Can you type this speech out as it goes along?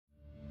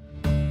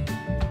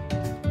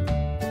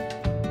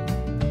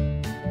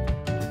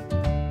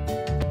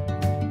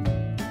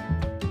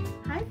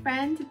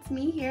friends, it's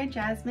me here,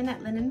 Jasmine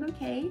at Linen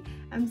Bouquet.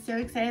 I'm so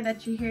excited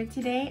that you're here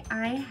today.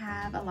 I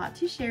have a lot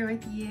to share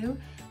with you.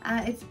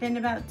 It's been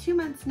about 2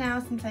 months now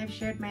since I've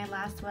shared my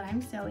last What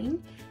I'm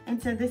Sewing,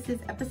 and so this is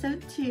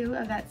episode 2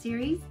 of that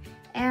series.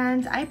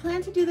 And I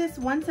plan to do this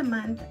once a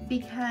month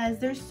because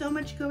there's so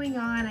much going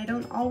on. I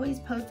don't always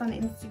post on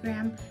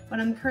Instagram what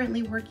I'm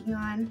currently working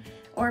on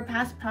or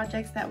past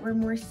projects that were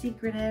more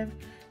secretive.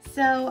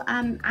 So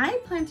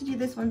I plan to do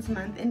this once a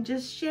month and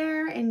just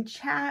share and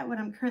chat what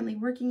I'm currently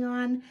working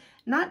on.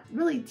 Not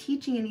really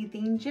teaching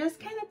anything, just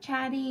kind of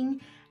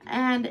chatting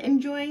and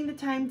enjoying the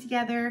time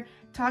together,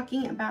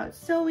 talking about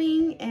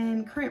sewing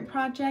and current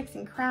projects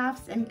and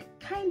crafts and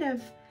kind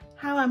of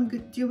how I'm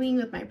doing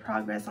with my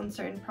progress on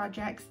certain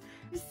projects.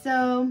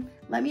 So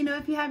let me know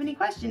if you have any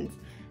questions.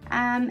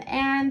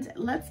 And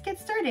let's get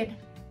started.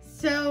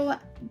 So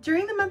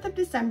during the month of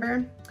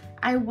December,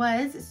 I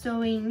was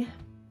sewing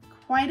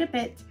quite a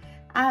bit.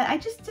 I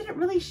just didn't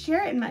really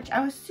share it much.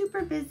 I was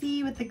super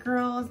busy with the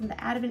girls and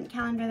the advent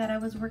calendar that I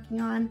was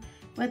working on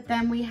with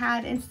them. We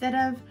had, instead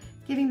of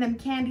giving them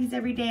candies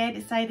every day, I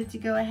decided to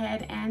go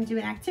ahead and do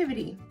an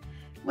activity,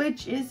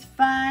 which is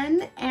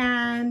fun,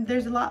 and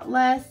there's a lot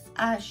less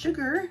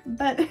sugar,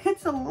 but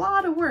it's a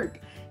lot of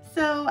work.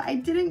 So I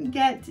didn't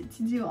get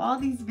to do all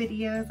these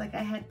videos like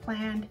I had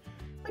planned,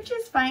 which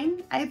is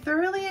fine. I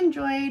thoroughly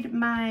enjoyed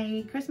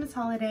my Christmas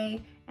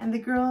holiday and the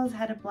girls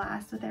had a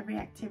blast with every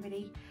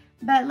activity.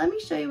 But let me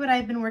show you what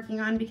I've been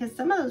working on because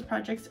some of those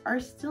projects are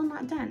still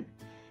not done.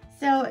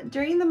 So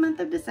during the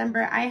month of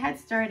December, I had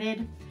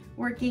started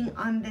working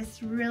on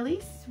this really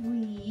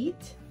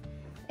sweet,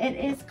 it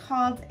is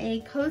called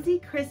a Cozy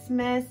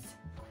Christmas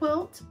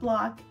quilt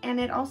block, and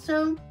it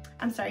also,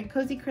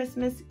 Cozy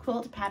Christmas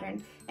quilt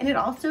pattern. And it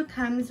also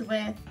comes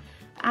with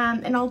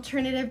an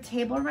alternative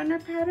table runner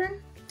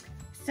pattern.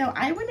 So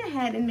I went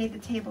ahead and made the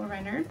table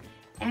runner,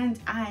 and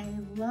I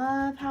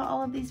love how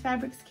all of these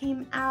fabrics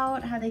came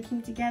out, how they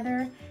came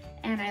together,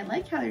 and I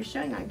like how they're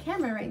showing on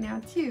camera right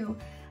now too.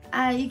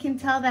 You can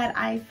tell that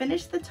I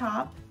finished the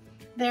top.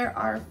 There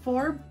are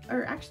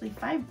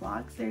 5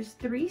 blocks. There's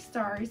 3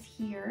 stars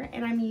here,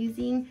 and I'm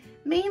using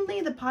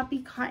mainly the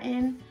Poppie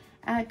cotton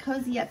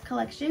Cozy Up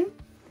collection.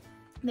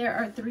 There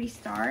are 3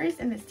 stars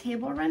in this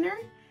table runner,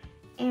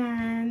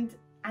 and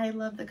I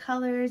love the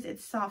colors.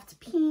 It's soft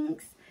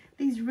pinks,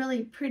 these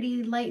really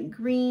pretty light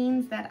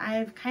greens that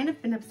I've kind of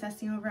been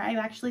obsessing over. I've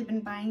actually been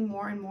buying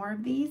more and more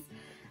of these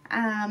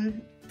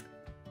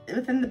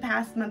within the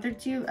past month or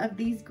 2 of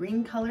these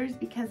green colors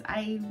because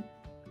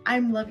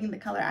I'm loving the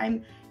color.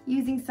 I'm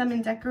using some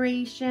in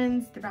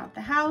decorations throughout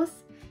the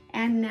house,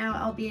 and now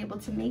I'll be able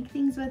to make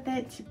things with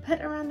it to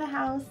put around the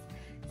house.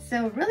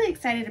 So really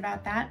excited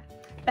about that.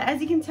 But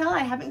as you can tell, I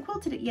haven't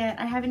quilted it yet.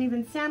 I haven't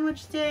even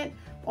sandwiched it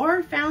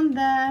or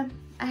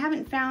I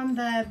haven't found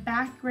the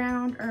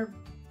background or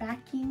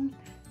backing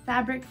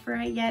fabric for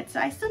it yet. So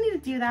I still need to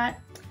do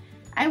that.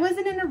 I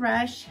wasn't in a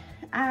rush,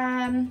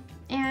 and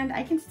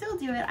I can still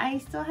do it. I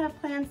still have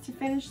plans to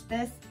finish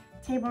this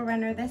table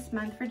runner this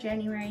month for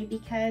January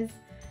because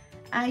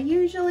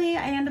usually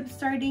I end up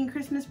starting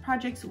Christmas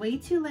projects way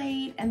too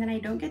late, and then I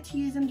don't get to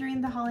use them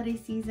during the holiday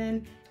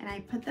season, and I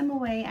put them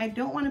away. I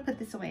don't want to put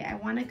this away. I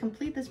want to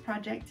complete this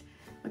project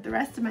with the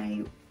rest of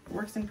my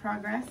works in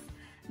progress.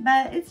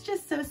 But it's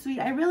just so sweet.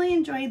 I really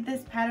enjoyed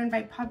this pattern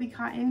by Poppie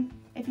Cotton.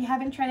 If you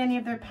haven't tried any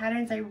of their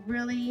patterns, I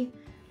really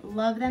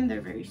love them.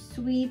 They're very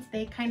sweet.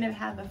 They kind of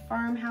have a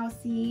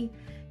farmhousey,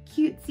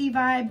 cutesy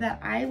vibe that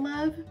I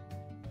love.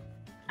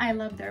 I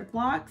love their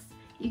blocks.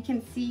 You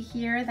can see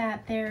here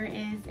that there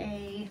is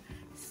a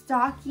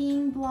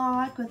stocking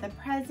block with a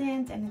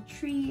present and a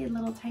tree, a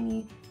little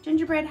tiny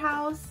gingerbread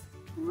house.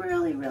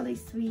 Really, really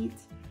sweet.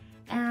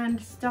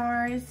 And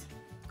stars.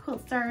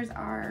 Quilt stars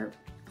are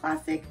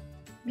classic,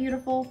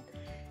 beautiful.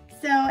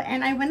 So,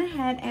 and I went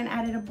ahead and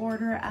added a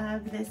border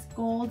of this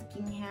gold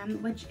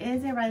gingham, which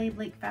is a Riley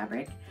Blake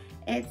fabric.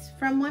 It's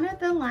from one of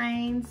the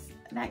lines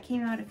that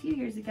came out a few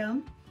years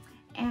ago,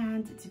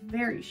 and it's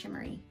very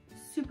shimmery,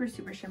 super,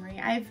 super shimmery.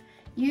 I've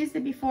used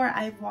it before.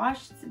 I've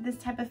washed this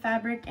type of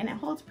fabric and it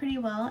holds pretty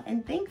well,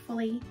 and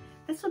thankfully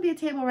this will be a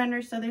table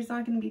runner, so there's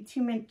not going to be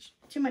too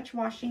much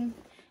washing,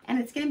 and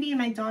it's going to be in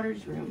my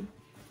daughter's room.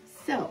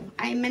 So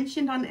I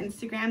mentioned on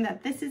Instagram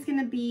that this is going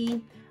to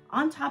be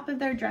on top of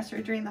their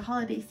dresser during the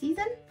holiday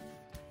season,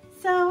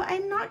 so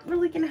I'm not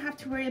really going to have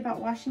to worry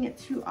about washing it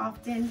too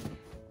often,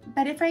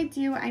 but if I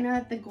do, I know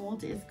that the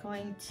gold is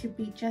going to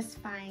be just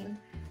fine.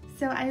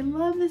 So I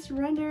love this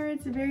runner.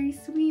 It's very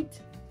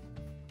sweet.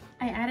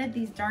 I added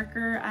these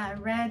darker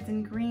reds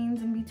and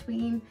greens in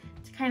between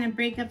to kind of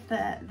break up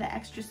the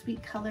extra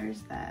sweet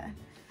colors,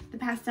 the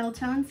pastel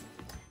tones.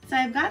 So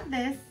I've got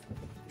this,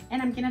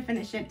 and I'm gonna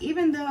finish it.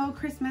 Even though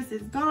Christmas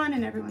is gone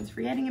and everyone's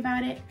forgetting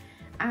about it,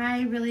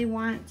 I really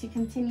want to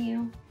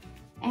continue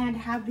and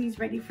have these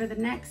ready for the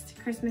next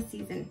Christmas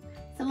season.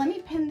 So let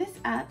me pin this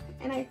up,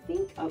 and I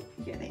think, oh,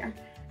 here they are.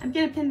 I'm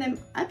gonna pin them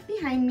up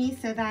behind me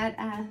so that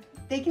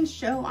they can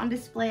show on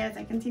display as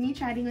I continue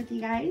chatting with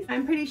you guys.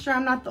 I'm pretty sure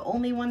I'm not the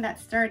only one that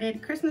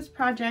started Christmas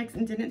projects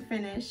and didn't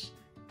finish,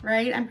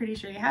 right? I'm pretty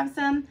sure you have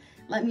some.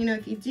 let me know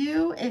if you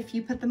do, if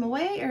you put them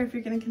away, or if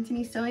you're going to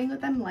continue sewing with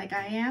them like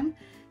I am.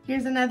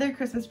 Here's another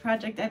Christmas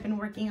project I've been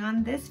working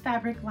on. This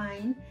fabric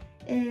line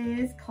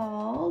is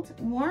called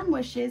Warm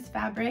Wishes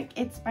fabric.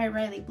 It's by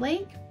Riley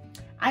Blake.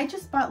 I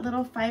just bought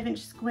little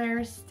 5-inch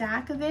square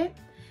stack of it,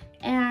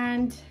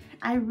 and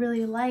I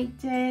really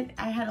liked it.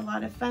 I had a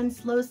lot of fun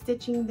slow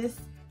stitching this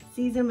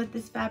season with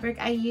this fabric.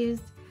 I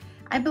used,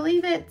 I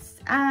believe it's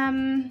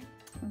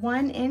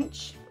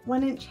 1-inch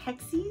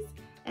hexies,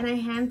 and I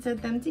hand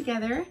sewed them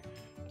together.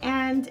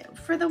 And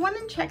for the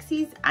 1-inch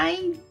hexies,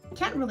 I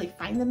can't really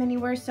find them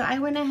anywhere, so I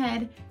went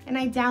ahead and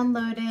I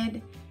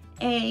downloaded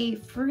a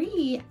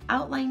free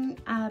outline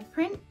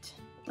print,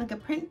 like a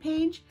print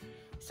page.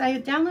 So I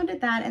downloaded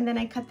that, and then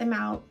I cut them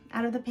out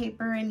of the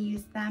paper and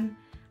used them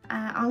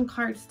on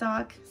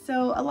cardstock.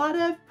 So a lot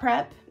of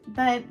prep,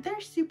 but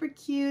they're super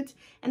cute,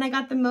 and I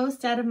got the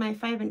most out of my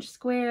 5-inch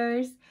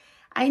squares.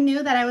 I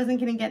knew that I wasn't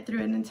going to get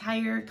through an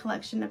entire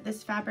collection of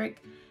this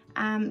fabric,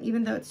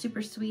 even though it's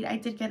super sweet. I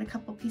did get a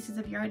couple pieces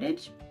of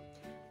yardage,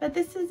 but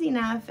this is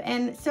enough.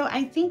 And so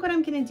I think what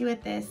I'm going to do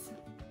with this,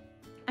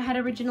 I had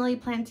originally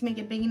planned to make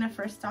it big enough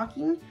for a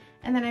stocking,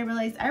 and then I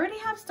realized I already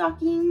have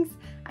stockings.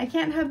 I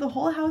can't have the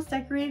whole house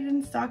decorated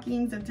in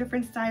stockings of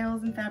different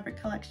styles and fabric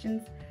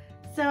collections.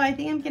 So I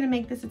think I'm going to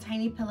make this a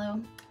tiny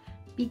pillow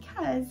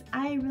because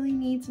I really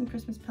need some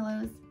Christmas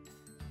pillows,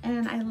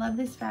 and I love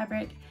this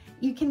fabric.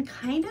 You can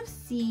kind of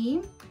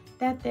see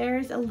that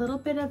there's a little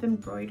bit of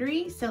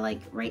embroidery. So like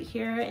right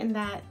here in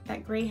that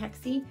gray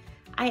hexie,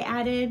 I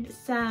added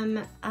some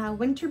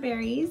winter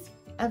berries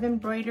of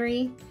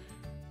embroidery.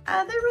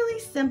 They're really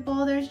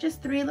simple. There's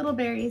just 3 little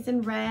berries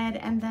in red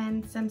and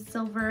then some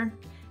silver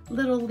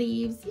little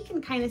leaves. You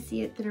can kind of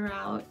see it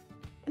throughout,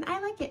 and I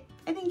like it.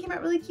 I think it came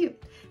out really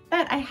cute,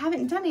 but I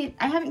haven't done it.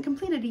 I haven't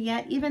completed it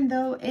yet, even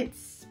though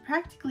it's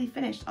practically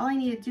finished. All I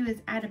need to do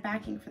is add a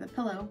backing for the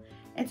pillow.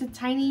 It's a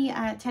tiny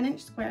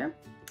 10-inch square,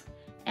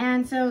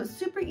 and so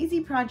super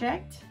easy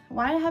project.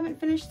 Why I haven't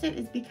finished it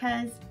is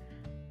because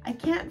I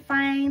can't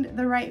find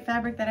the right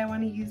fabric that I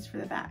want to use for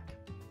the back.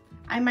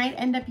 I might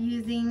end up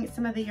using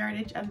some of the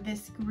yardage of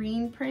this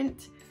green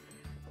print,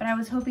 but I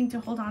was hoping to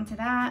hold on to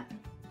that.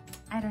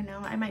 I don't know,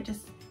 I might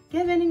just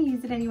give in and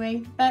use it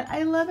anyway, but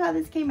I love how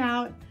this came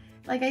out.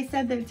 Like I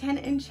said, they're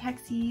 10-inch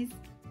hexies,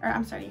 or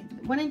I'm sorry,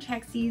 1-inch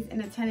hexies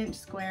in a 10-inch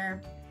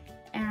square,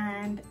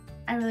 and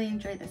I really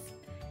enjoy this.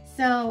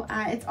 So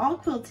it's all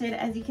quilted,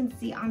 as you can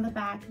see on the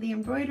back, the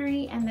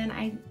embroidery, and then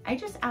I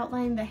just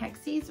outlined the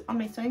hexies on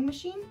my sewing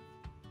machine.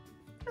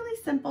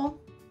 Really simple.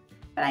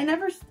 But I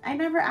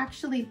never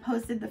actually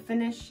posted the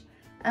finish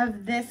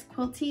of this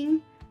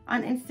quilting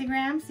on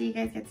Instagram, so you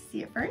guys get to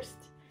see it first.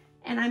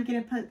 And I'm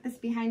gonna put this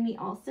behind me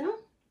also.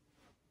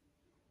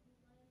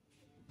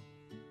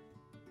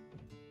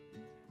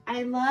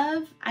 I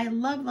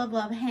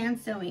love hand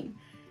sewing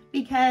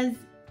because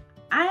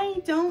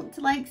I don't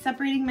like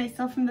separating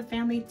myself from the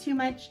family too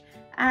much.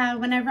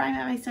 Whenever I'm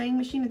at my sewing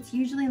machine, it's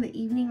usually in the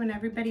evening when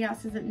everybody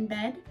else is in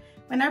bed.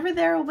 Whenever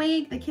they're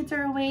awake, the kids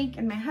are awake,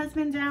 and my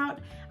husband's out,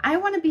 I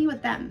want to be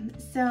with them.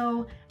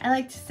 So I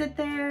like to sit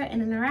there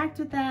and interact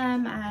with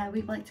them.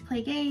 We like to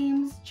play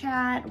games,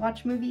 chat,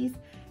 watch movies.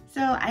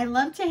 So I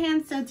love to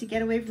hand sew to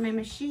get away from my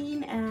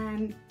machine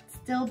and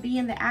still be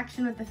in the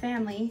action with the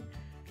family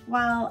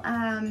while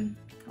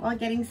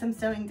getting some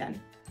sewing done.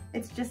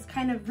 It's just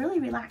kind of really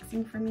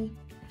relaxing for me.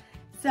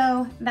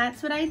 So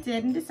that's what I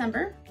did in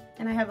December,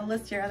 and I have a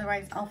list here,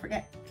 otherwise I'll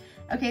forget.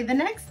 Okay, the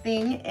next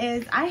thing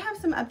is I have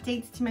some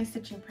updates to my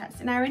stitching press,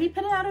 and I already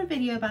put out a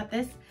video about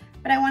this,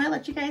 but I want to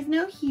let you guys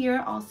know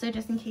here also,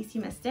 just in case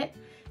you missed it.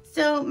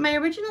 So my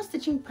original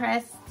stitching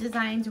press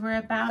designs were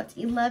about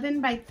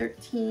 11 by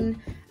 13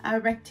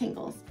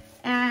 rectangles.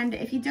 And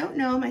if you don't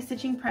know, my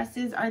stitching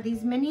presses are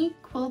these mini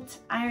quilt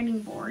ironing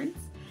boards.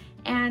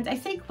 And I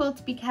say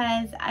quilt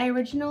because I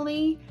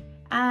originally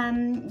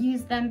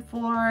used them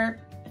for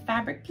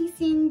fabric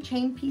piecing,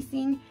 chain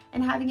piecing,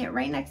 and having it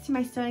right next to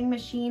my sewing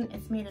machine,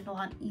 it's made it a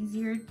lot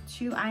easier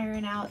to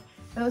iron out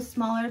those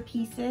smaller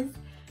pieces.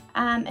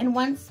 And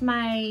once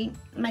my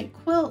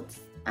quilt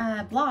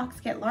blocks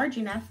get large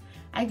enough,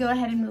 I go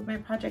ahead and move my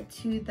project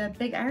to the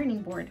big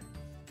ironing board.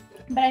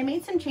 But I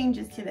made some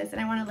changes to this, and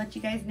I want to let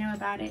you guys know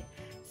about it.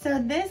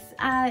 So this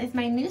is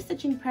my new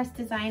stitching press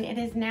design. It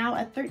is now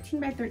a 13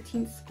 by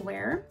 13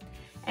 square.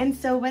 And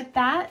so with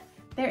that,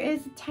 there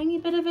is a tiny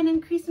bit of an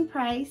increase in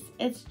price.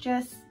 It's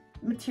just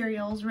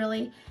materials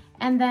really.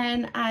 And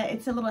then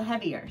it's a little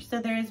heavier. So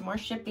there is more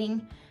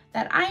shipping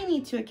that I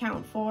need to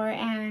account for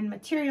and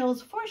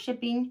materials for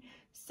shipping.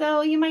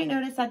 So you might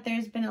notice that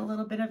there's been a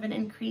little bit of an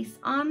increase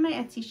on my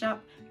Etsy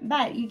shop,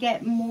 but you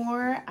get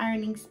more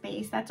ironing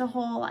space. That's a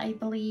whole, I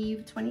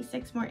believe,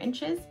 26 more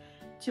inches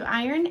to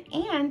iron,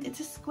 and it's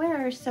a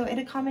square, so it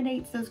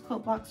accommodates those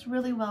quilt blocks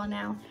really well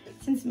now,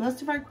 since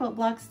most of our quilt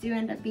blocks do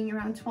end up being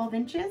around 12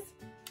 inches.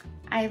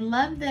 I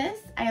love this.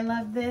 I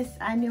love this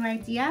new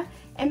idea,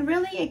 and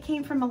really it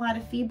came from a lot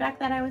of feedback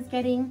that I was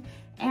getting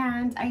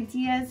and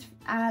ideas,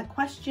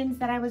 questions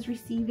that I was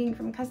receiving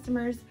from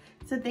customers.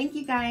 So thank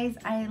you guys.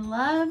 I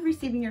love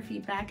receiving your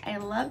feedback. I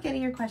love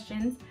getting your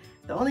questions.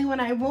 The only one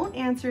I won't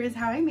answer is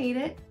how I made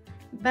it.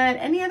 But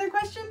any other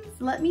questions,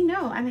 let me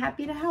know. I'm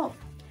happy to help.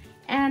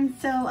 And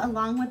so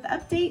along with the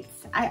updates,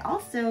 I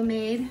also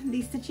made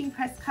these stitching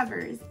press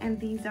covers, and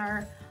these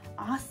are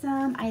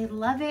awesome. I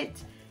love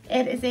it.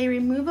 It is a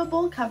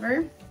removable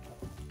cover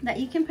that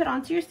you can put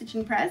onto your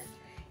stitching press,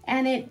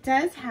 and it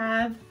does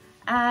have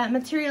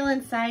material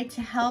inside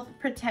to help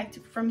protect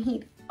from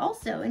heat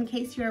also, in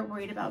case you're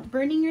worried about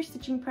burning your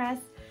stitching press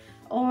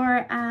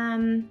or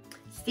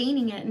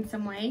staining it in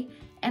some way.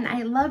 And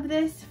I love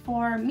this.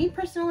 For me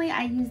personally,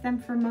 I use them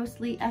for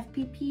mostly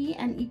FPP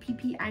and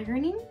EPP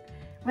ironing.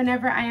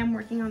 Whenever I am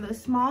working on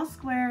those small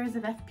squares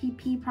of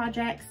FPP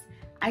projects,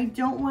 I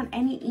don't want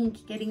any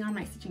ink getting on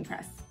my stitching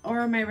press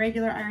or my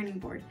regular ironing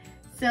board.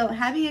 So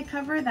having a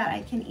cover that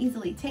I can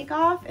easily take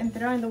off and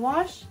throw in the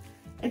wash,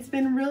 it's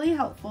been really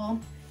helpful.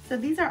 So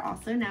these are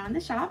also now in the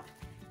shop,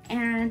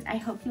 and I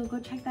hope you'll go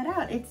check that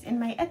out. It's in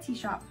my Etsy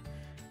shop.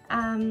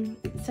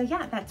 So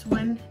yeah, that's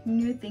one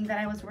new thing that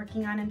I was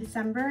working on in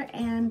December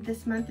and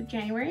this month of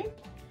January.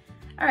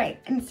 All right,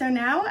 and so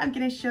now I'm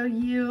gonna show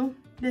you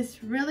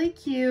this really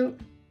cute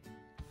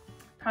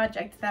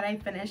project that I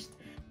finished.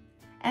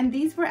 And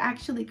these were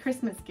actually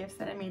Christmas gifts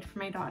that I made for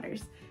my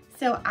daughters.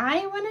 So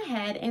I went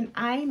ahead and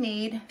I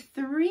made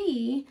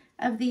 3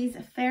 of these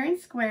fair and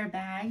square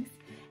bags,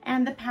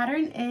 and the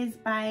pattern is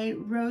by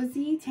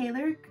Rosie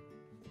Taylor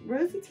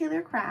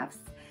Crafts,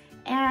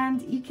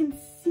 and you can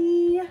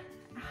see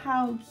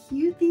how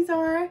cute these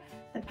are.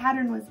 The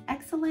pattern was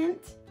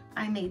excellent.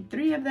 I made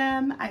 3 of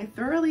them. I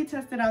thoroughly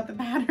tested out the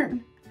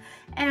pattern,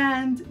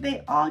 and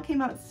they all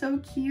came out so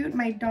cute.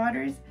 My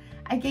daughters,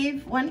 I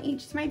gave 1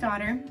 each to my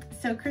daughter.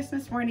 So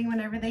Christmas morning,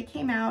 whenever they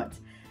came out,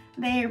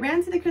 they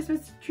ran to the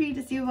Christmas tree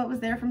to see what was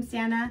there from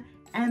Santa,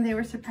 and they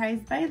were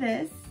surprised by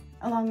this,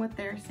 along with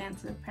their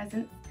Santa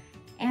presents.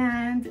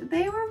 And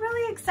they were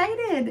really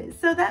excited.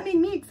 So that made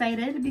me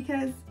excited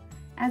because,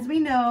 as we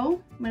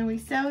know, when we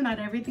sew, not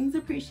everything's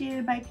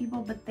appreciated by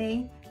people, but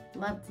they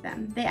loved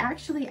them. They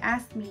actually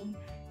asked me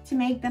to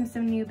make them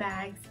some new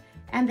bags,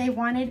 and they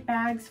wanted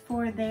bags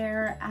for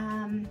their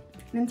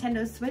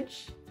Nintendo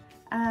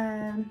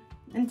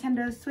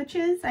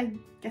Switches, I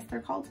guess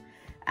they're called,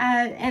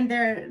 and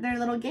their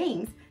little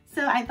games.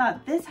 So I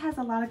thought, this has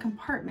a lot of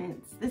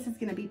compartments. This is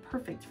gonna be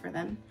perfect for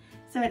them.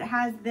 So it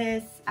has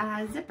this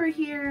zipper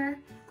here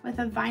with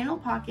a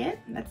vinyl pocket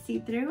that's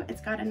see-through.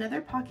 It's got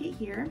another pocket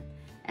here.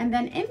 And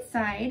then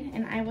inside,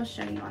 and I will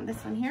show you on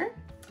this one here,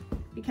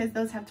 because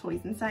those have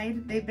toys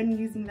inside. They've been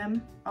using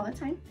them all the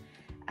time.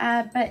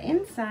 But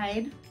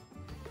inside,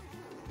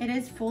 it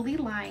is fully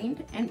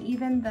lined, and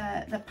even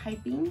the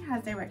piping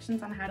has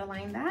directions on how to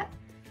line that.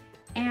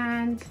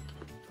 And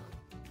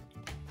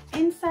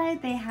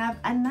inside they have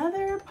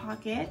another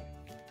pocket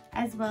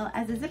as well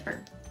as a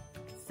zipper.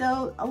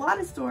 So a lot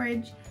of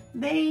storage.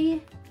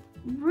 They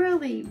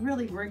really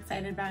were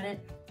excited about it.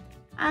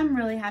 I'm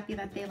really happy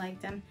that they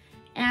liked them.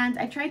 And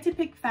I tried to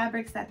pick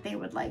fabrics that they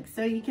would like.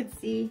 So you could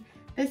see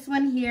this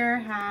one here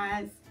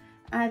has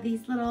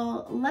these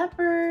little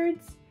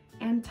leopards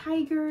and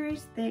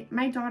tigers.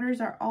 My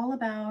daughters are all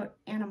about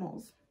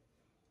animals,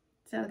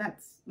 so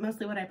that's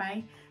mostly what I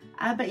buy.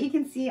 But you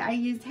can see I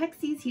used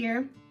hexes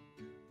here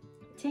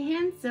to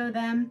hand sew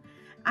them.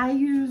 I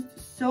used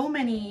so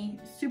many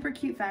super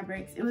cute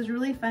fabrics. It was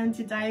really fun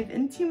to dive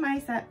into my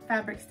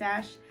fabric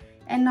stash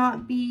and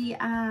not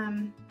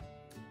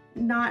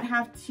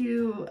have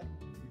to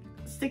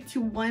stick to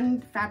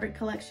one fabric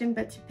collection,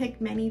 but to pick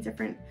many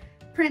different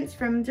prints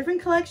from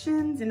different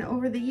collections and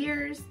over the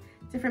years,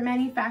 different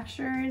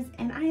manufacturers.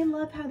 And I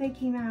love how they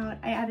came out.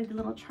 I added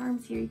little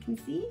charms here, you can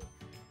see.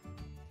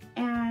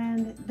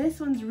 And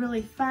this one's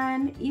really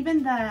fun.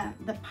 Even the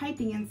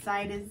piping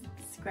inside is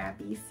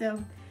scrappy,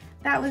 so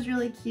that was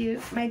really cute.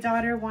 My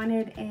daughter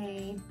wanted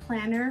a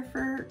planner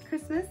for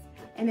Christmas,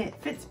 and it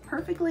fits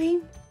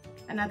perfectly.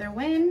 Another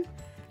win.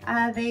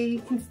 They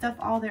can stuff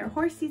all their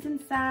horsies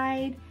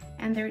inside,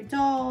 and their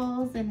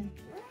dolls, and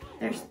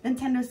their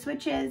Nintendo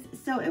Switches.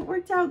 So it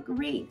worked out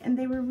great, and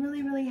they were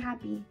really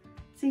happy.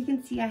 So you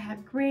can see I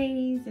have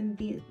grays and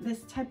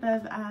this type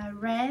of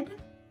red.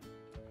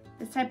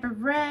 This type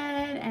of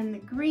red, and the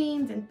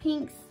greens and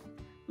pinks.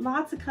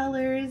 Lots of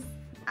colors.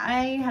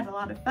 I had a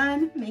lot of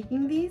fun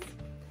making these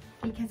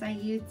because I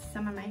used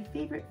some of my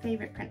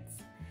favorite prints.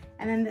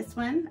 And then this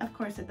one, of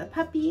course, with the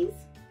puppies,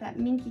 that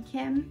Minky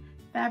Kim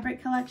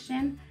fabric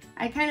collection.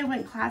 I kind of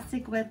went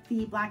classic with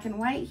the black and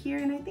white here,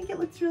 and I think it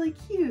looks really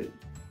cute.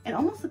 It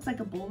almost looks like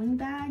a bowling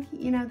bag,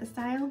 you know, the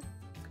style.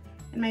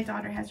 And my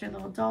daughter has her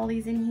little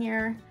dollies in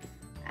here.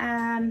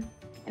 And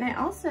I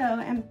also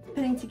am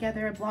putting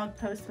together a blog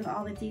post with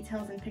all the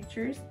details and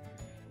pictures.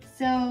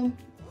 So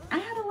I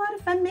had a lot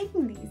of fun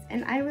making these,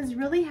 and I was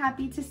really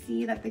happy to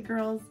see that the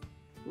girls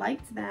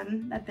liked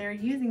them, that they're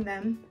using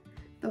them.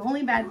 The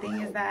only bad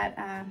thing is that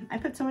I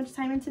put so much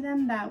time into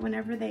them that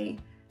whenever they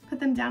put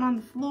them down on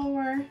the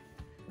floor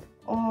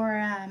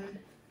or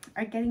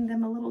are getting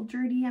them a little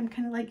dirty, I'm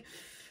kind of like,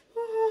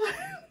 oh,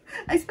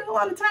 I spent a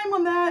lot of time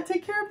on that.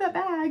 Take care of that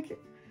bag.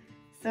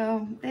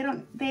 So they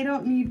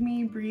don't need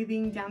me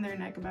breathing down their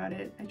neck about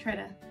it. I try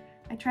to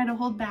I try to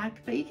hold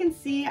back, but you can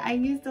see I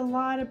used a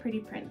lot of pretty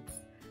prints,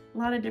 a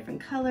lot of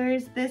different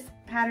colors. This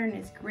pattern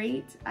is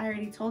great. I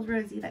already told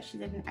Rosie that she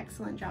did an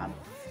excellent job.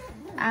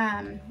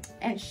 And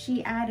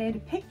she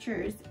added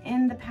pictures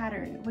in the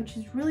pattern, which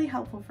is really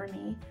helpful for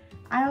me.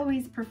 I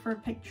always prefer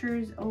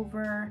pictures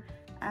over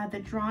the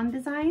drawn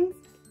designs.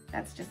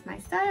 That's just my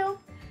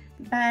style.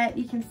 But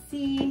you can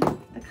see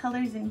the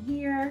colors in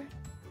here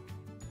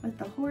with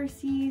the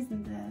horsies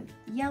and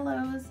the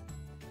yellows.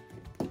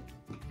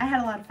 I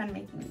had a lot of fun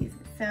making these,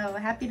 so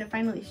happy to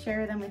finally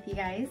share them with you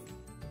guys.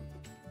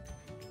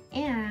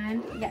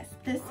 And yes,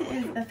 this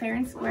is the Fair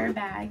and Square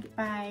bag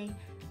by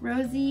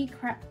Rosie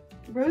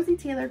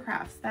Taylor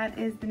Crafts. That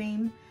is the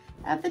name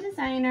of the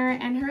designer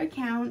and her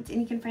account,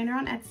 and you can find her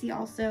on Etsy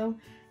also.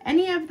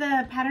 Any of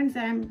the patterns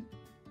that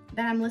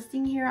I'm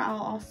listing here,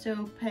 I'll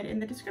also put in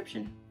the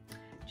description,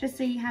 just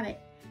so you have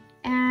it.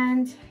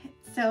 And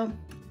so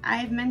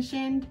I've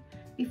mentioned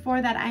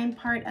before that I'm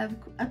part of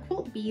a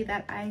quilt bee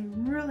that I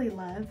really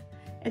love.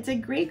 It's a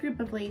great group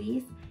of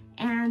ladies,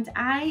 and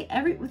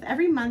with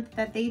every month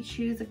that they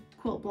choose a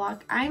quilt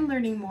block, I'm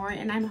learning more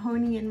and I'm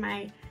honing in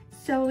my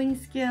sewing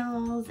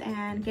skills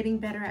and getting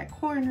better at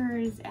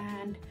corners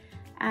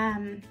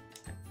and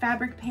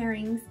fabric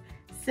pairings.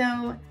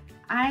 So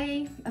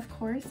of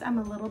course, I'm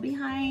a little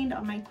behind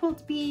on my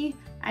quilt bee.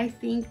 I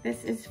think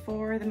this is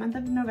for the month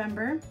of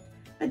November,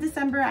 but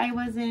December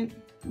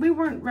we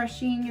weren't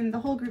rushing, and the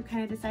whole group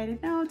kind of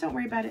decided, no, don't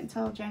worry about it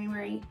until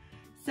January.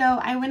 So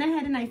I went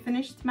ahead and I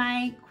finished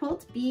my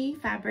quilt bee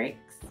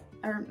fabrics,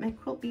 or my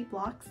quilt bee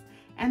blocks,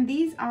 and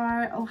these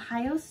are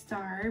Ohio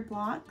Star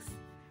blocks.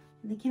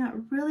 They came out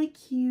really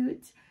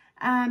cute.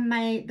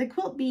 The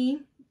quilt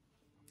bee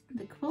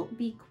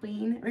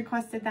queen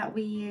requested that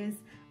we use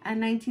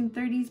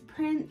 1930s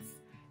prints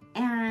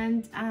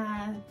and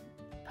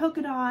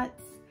polka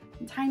dots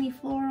and tiny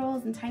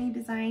florals and tiny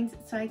designs,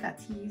 so I got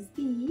to use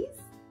these.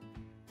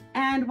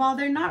 And while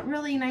they're not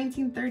really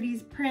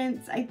 1930s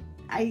prints,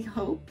 I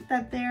hope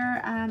that they're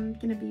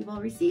gonna be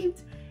well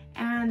received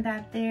and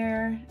that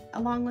they're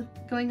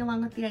going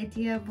along with the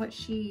idea of what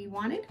she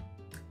wanted.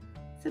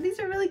 So these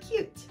are really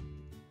cute.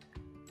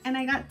 And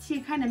I got to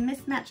kind of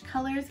mismatch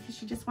colors because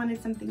she just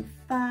wanted something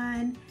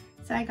fun.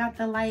 So I got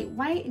the light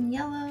white and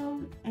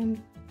yellow and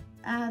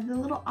the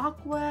little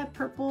aqua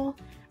purple.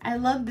 I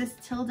love this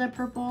Tilda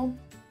purple.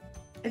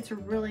 It's a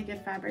really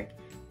good fabric.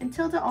 And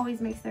Tilda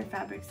always makes their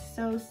fabrics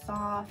so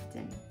soft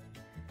and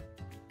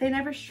they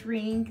never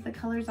shrink. The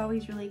color's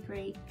always really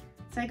great.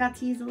 So I got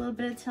to use a little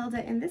bit of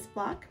Tilda in this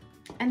block.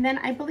 And then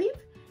I believe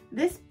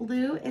this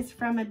blue is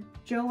from a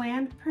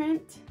Joanne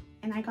print,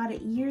 and I got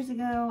it years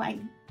ago.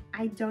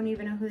 I don't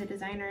even know who the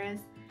designer is,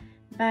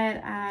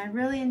 but I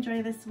really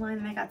enjoy this one.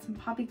 And I got some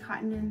Poppie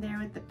cotton in there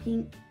with the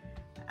pink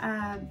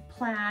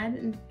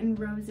plaid and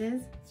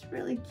roses. It's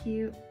really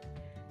cute.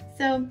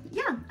 So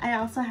yeah, I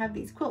also have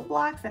these quilt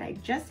blocks that I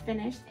just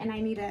finished, and I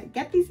need to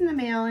get these in the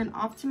mail and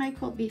off to my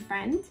quilt bee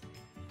friend.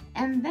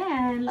 And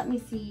then let me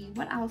see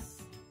what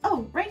else.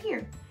 Oh, right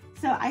here.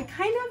 So I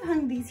kind of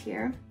hung these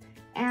here,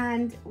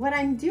 and what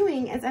I'm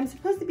doing is I'm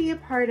supposed to be a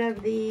part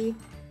of the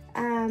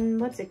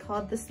what's it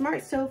called? The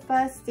Smart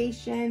Sofa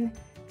Station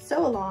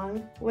Sew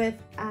Along with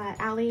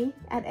Allie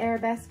at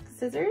Arabesque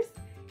Scissors,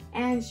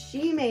 and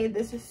she made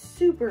this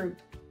super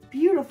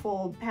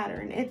beautiful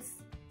pattern. It's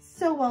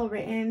so well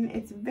written,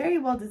 it's very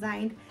well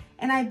designed,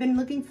 and I've been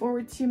looking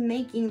forward to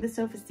making the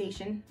sofa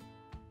station.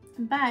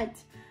 But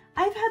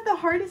I've had the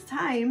hardest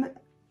time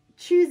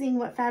choosing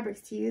what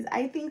fabrics to use.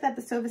 I think that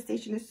the sofa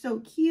station is so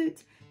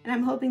cute, and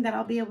I'm hoping that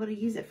I'll be able to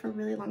use it for a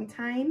really long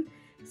time.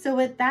 So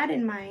with that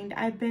in mind,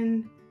 I've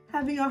been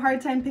having a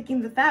hard time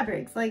picking the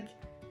fabrics. Like,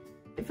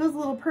 it feels a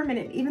little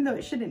permanent, even though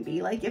it shouldn't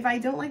be. Like, if I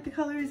don't like the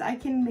colors, I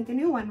can make a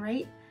new one,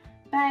 right?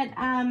 But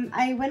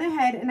I went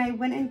ahead and I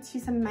went into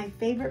some of my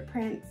favorite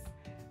prints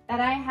that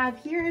I have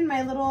here in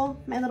my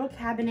little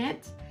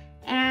cabinet,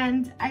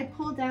 and I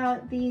pulled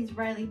out these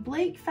Riley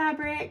Blake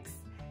fabrics,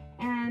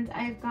 and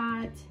I've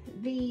got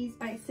these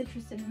by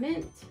Citrus and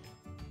Mint,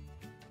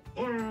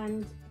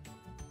 and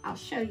I'll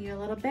show you a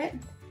little bit.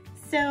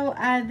 So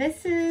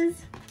this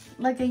is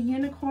like a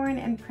unicorn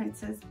and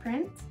princess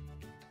print,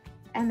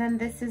 and then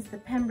this is the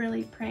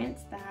Pemberley print.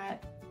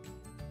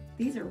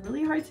 These are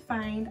really hard to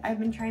find. I've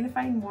been trying to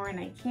find more and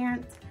I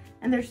can't,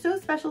 and they're so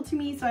special to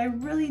me, so I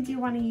really do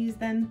want to use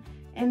them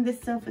in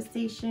this sofa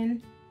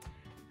station.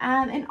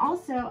 And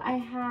also I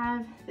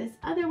have this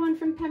other one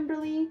from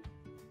Pemberley.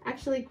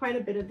 Actually, quite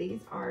a bit of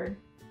these are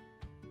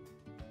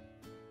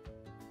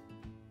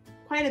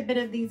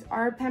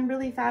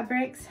Pemberley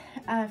fabrics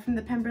from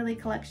the Pemberley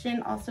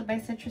collection, also by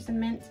Citrus and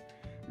Mint.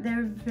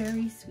 They're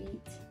very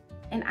sweet,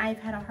 and I've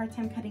had a hard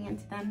time cutting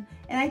into them.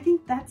 And I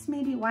think that's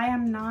maybe why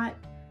I'm not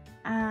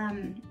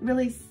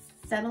really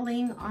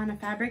settling on a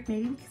fabric,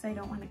 maybe because I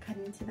don't want to cut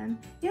into them.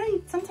 You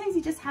know, sometimes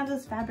you just have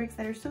those fabrics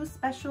that are so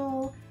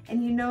special,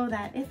 and you know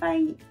that if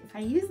I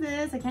use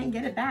this, I can't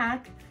get it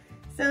back.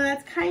 So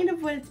that's kind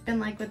of what it's been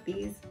like with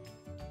these.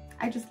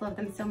 I just love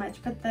them so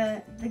much, but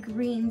the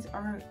greens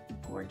are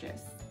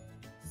gorgeous.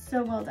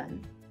 So well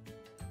done.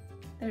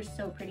 They're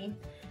so pretty.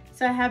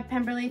 So I have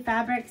Pemberley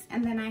Fabrics,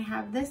 and then I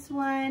have this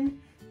one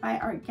by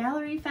Art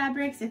Gallery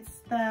Fabrics.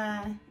 It's the,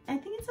 I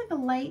think it's like a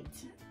light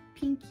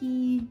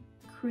pinky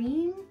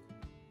cream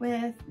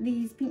with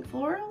these pink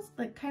florals,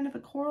 like kind of a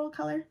coral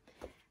color.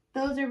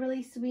 Those are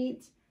really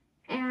sweet.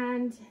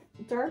 And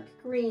dark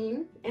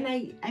green, and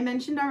I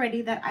mentioned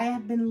already that I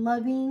have been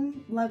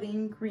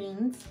loving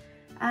greens.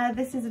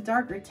 This is a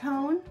darker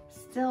tone,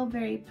 still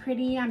very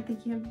pretty. I'm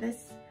thinking of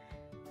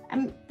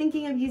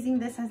using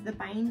this as the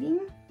binding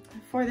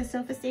for the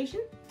sofa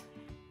station.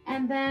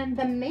 And then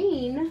the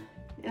main,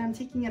 and I'm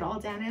taking it all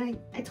down, and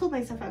I told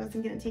myself I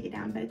wasn't gonna take it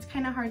down, but it's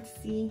kind of hard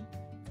to see.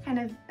 It's kind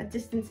of a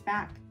distance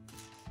back.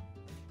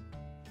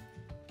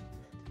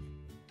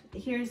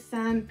 Here's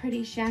some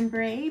pretty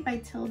chambray by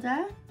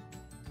Tilda.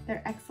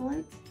 They're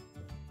excellent.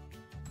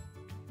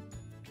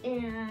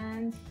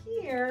 And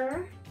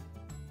here,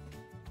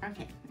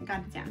 okay, I got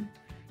it down.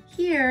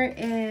 Here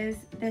is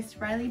this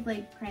Riley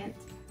Blake print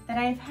that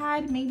I've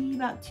had maybe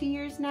about 2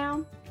 years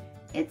now.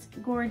 It's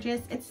gorgeous.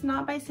 It's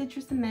not by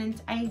Citrus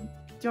Cement. I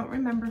don't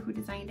remember who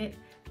designed it,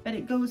 but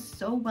it goes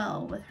so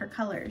well with her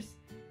colors,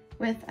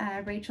 with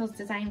Rachel's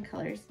design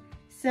colors.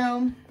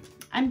 So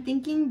I'm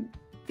thinking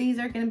these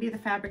are gonna be the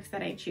fabrics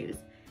that I choose.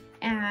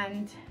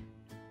 And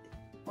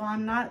while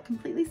I'm not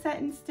completely set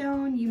in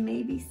stone, you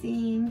may be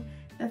seeing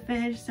the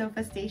finished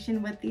sofa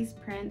station with these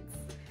prints,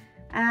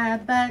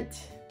 but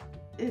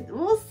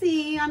we'll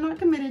see. I'm not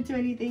committed to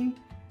anything.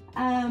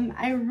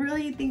 I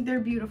really think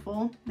they're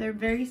beautiful. They're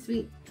very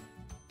sweet.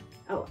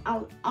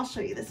 Oh, I'll show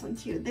you this one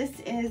too.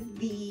 This is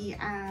the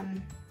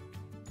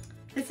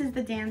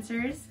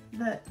dancers,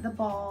 the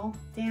ball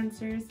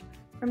dancers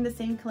from the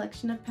same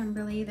collection of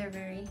Pemberley. They're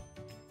very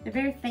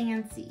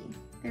fancy.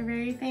 They're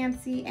very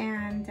fancy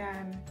and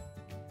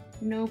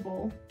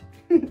noble.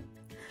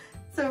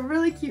 So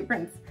really cute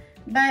prints.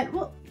 But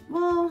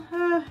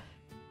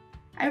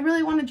I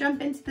really want to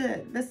jump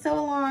into the sew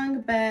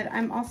along, but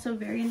I'm also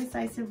very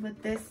indecisive with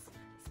this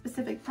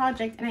specific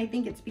project, and I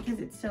think it's because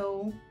it's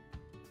so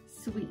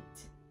sweet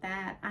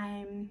that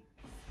I'm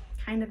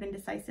kind of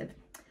indecisive.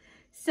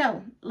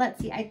 So let's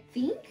see, I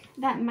think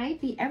that might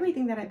be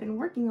everything that I've been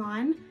working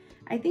on.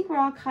 I think we're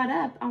all caught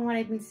up on what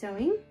I've been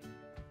sewing.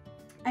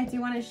 I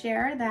do want to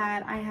share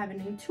that I have a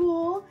new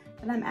tool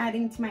that I'm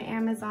adding to my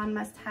Amazon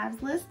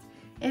must-haves list.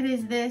 It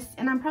is this,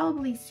 and I'm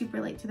probably super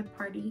late to the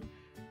party,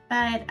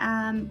 but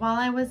while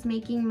I was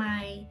making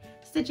my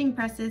stitching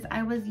presses,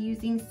 I was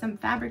using some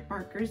fabric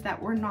markers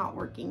that were not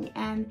working,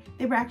 and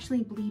they were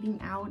actually bleeding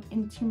out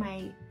into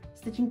my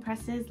stitching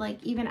presses. Like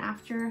even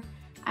after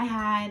I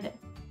had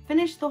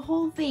finished the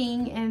whole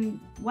thing and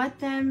wet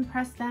them,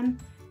 pressed them,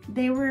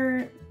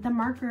 the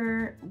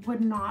marker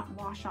would not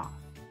wash off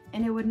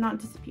and it would not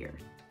disappear.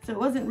 So it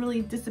wasn't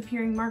really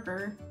disappearing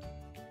marker.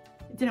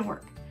 It didn't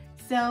work.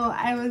 So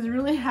I was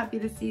really happy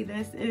to see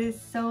this. It is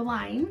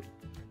Sewline.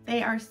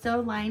 They are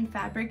Sewline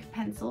fabric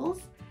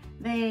pencils.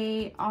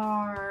 They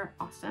are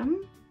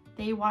awesome.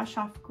 They wash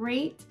off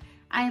great.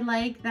 I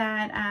like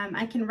that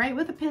I can write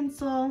with a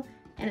pencil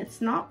and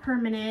it's not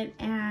permanent,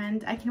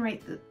 and I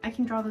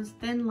can draw those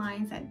thin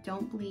lines that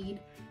don't bleed.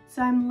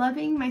 So I'm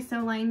loving my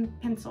Sewline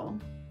pencil.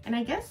 And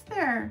I guess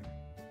they're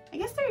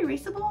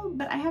erasable,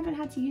 but I haven't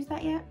had to use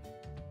that yet.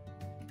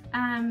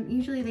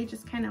 Usually they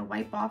just kind of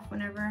wipe off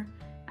whenever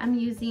I'm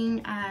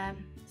using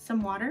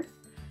some water.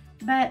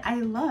 But I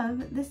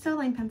love this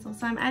Sewline pencil,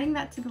 so I'm adding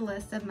that to the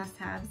list of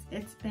must-haves.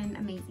 It's been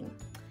amazing.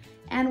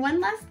 And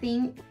one last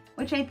thing,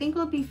 which I think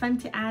will be fun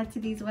to add to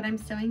these What I'm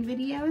Sewing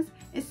videos,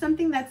 is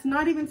something that's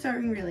not even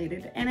sewing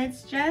related, and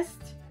it's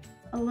just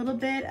a little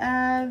bit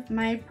of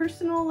my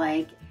personal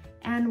like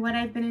and what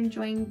I've been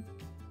enjoying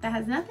that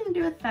has nothing to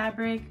do with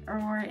fabric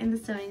or in the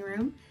sewing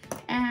room,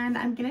 and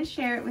I'm gonna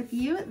share it with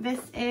you.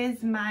 This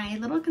is my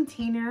little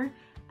container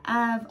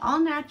of all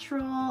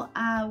natural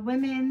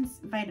women's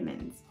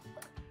vitamins,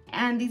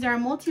 and these are a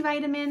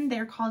multivitamin.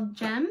 They're called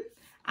Gem.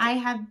 I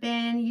have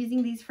been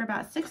using these for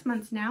about 6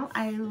 months now.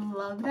 I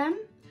love them.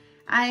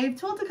 I've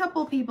told a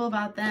couple people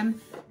about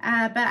them,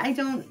 but I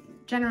don't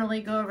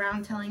generally go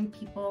around telling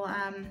people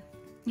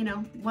you know,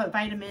 what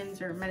vitamins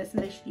or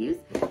medicine they should use.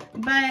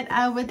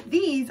 But with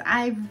these,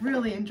 I've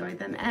really enjoyed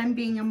them. And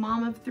being a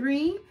mom of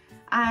 3,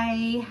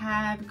 I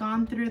have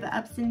gone through the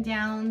ups and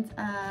downs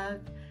of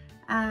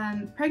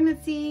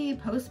pregnancy,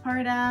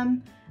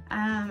 postpartum.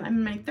 I'm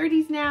in my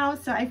 30s now,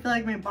 so I feel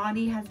like my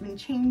body has been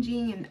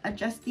changing and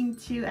adjusting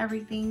to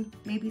everything,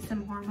 maybe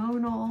some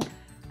hormonal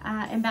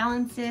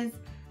imbalances.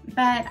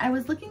 But I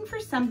was looking for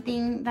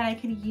something that I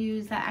could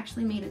use that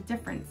actually made a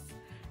difference.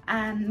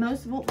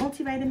 Most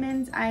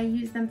multivitamins, I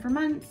use them for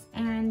months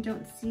and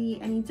don't see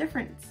any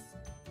difference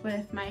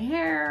with my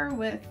hair,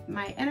 with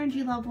my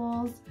energy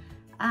levels,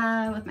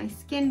 with my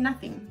skin,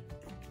 nothing.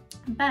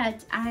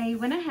 But I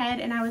went ahead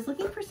and I was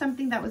looking for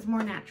something that was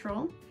more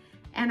natural,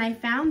 and I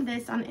found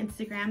this on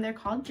Instagram. They're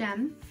called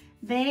Gem.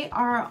 They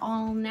are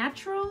all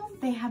natural.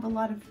 They have a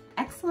lot of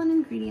excellent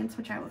ingredients,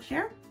 which I will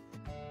share.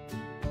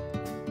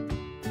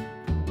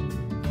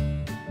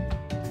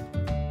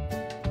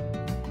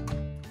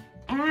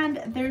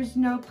 And there's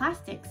no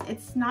plastics.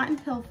 It's not in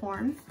pill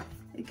form.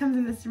 It comes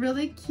in this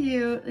really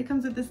cute, it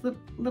comes with this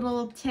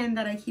little tin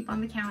that I keep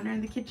on the counter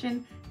in the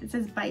kitchen. It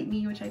says "Bite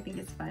Me," which I think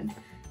is fun.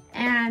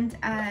 And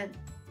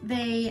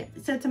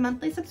so it's a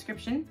monthly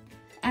subscription,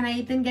 and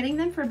I've been getting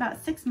them for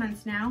about 6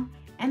 months now.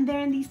 And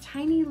they're in these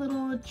tiny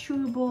little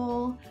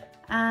chewable,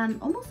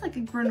 almost like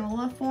a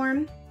granola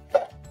form.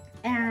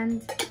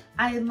 And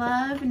I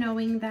love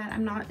knowing that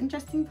I'm not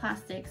ingesting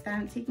plastics, that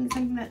I'm taking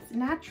something that's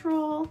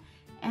natural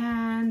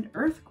and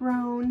earth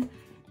grown.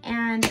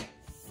 And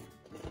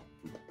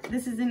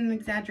this isn't an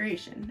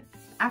exaggeration.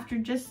 After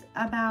just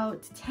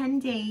about 10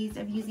 days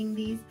of using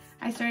these,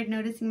 I started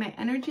noticing my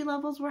energy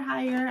levels were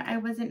higher. I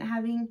wasn't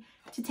having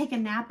to take a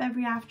nap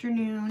every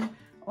afternoon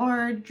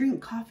or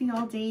drink coffee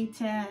all day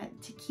to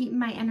keep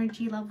my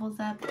energy levels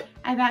up.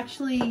 I've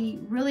actually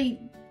really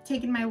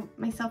taken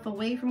myself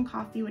away from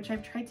coffee, which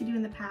I've tried to do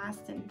in the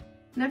past and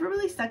never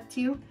really stuck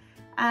to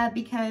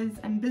because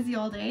I'm busy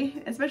all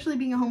day, especially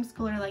being a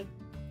homeschooler. Like,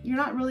 you're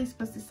not really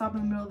supposed to stop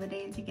in the middle of the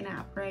day and take a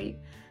nap, right?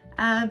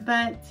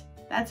 But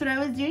that's what I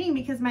was doing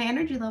because my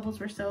energy levels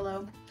were so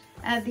low.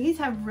 These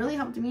have really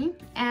helped me,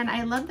 and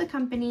I love the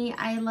company.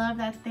 I love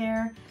that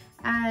they're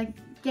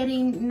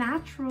getting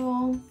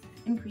natural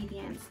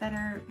ingredients that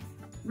are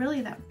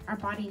really that our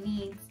body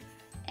needs,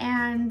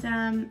 and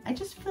I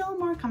just feel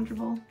more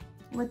comfortable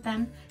with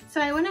them. So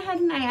I went ahead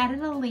and I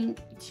added a link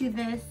to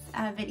this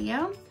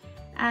video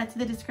to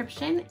the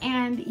description,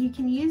 and you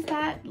can use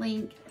that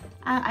link.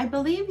 I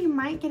believe you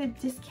might get a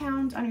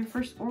discount on your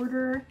first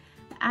order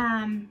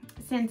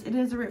since it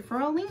is a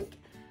referral link.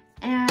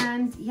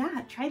 And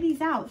yeah, try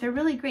these out. They're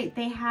really great.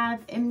 They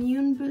have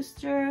immune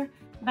booster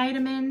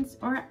vitamins,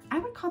 or I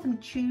would call them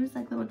chews,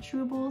 like little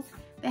chewables.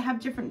 They have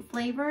different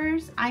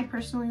flavors. I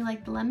personally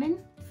like the lemon,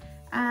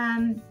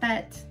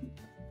 but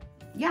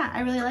yeah,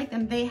 I really like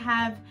them. They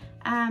have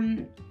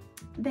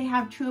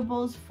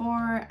chewables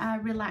for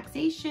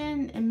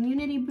relaxation,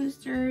 immunity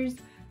boosters,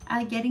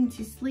 getting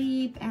to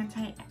sleep,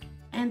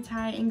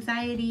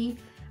 anti-anxiety.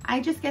 I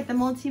just get the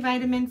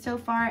multivitamin so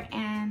far,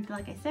 and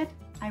like I said,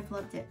 I've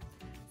loved it.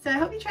 So I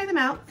hope you try them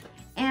out,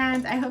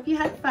 and I hope you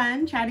had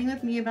fun chatting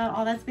with me about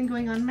all that's been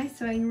going on in my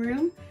sewing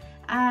room.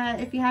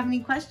 If you have any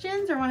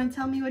questions or want to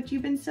tell me what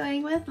you've been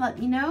sewing with, let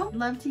me know. I'd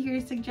love to hear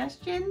your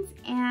suggestions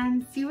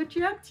and see what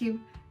you're up to.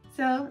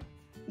 So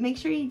make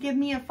sure you give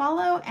me a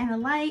follow and a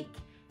like,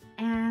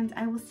 and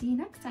I will see you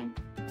next time.